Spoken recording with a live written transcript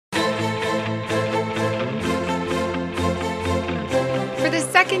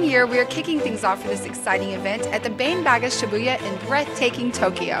second year, we are kicking things off for this exciting event at the Bain-Bagas Shibuya in breathtaking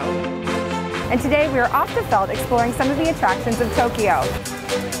Tokyo. And today we are off the felt exploring some of the attractions of Tokyo.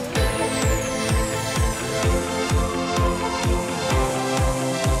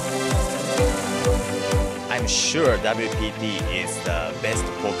 I'm sure WPT is the best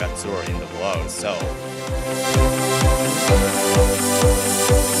poker tour in the world, so.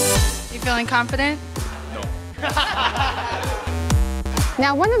 You feeling confident? No.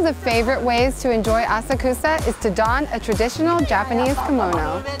 Now, one of the favorite ways to enjoy Asakusa is to don a traditional Japanese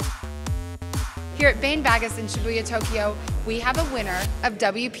kimono. Here at Bain-Bagas in Shibuya, Tokyo, we have a winner of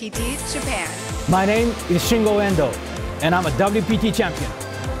WPT Japan. My name is Shingo Endo, and I'm a WPT champion.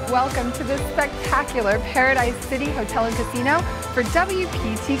 Welcome to the spectacular Paradise City Hotel and Casino for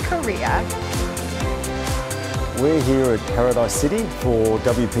WPT Korea. We're here at Paradise City for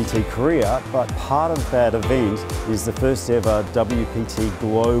WPT Korea, but part of that event is the first ever WPT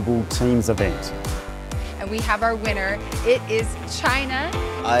Global Teams event. And we have our winner. It is China.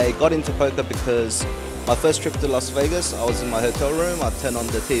 I got into poker because my first trip to Las Vegas, I was in my hotel room, I turned on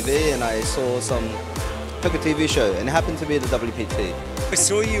the TV and I saw some poker TV show, and it happened to be the WPT. I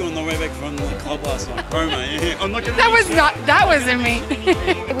saw you on the way back from the clubhouse on promo. I'm not gonna That wasn't me.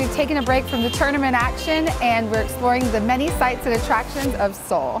 We've taken a break from the tournament action and we're exploring the many sights and attractions of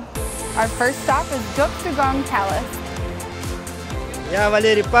Seoul. Our first stop is Doksugang Palace. Я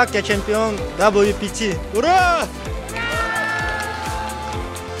Валерий Пак, я чемпион WPT. Ура!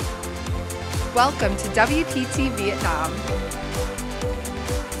 Welcome to WPT Vietnam.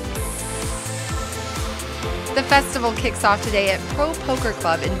 The festival kicks off today at Pro Poker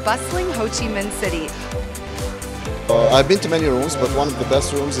Club in bustling Ho Chi Minh City. I've been to many rooms, but one of the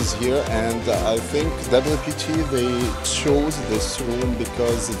best rooms is here, and I think WPT, they chose this room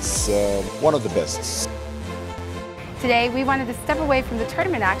because it's one of the best. Today, we wanted to step away from the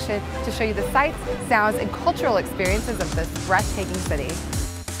tournament action to show you the sights, sounds, and cultural experiences of this breathtaking city.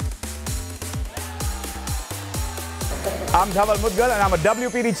 I'm Dhaval Mudgal, and I'm a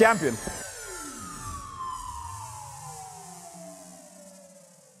WPT champion.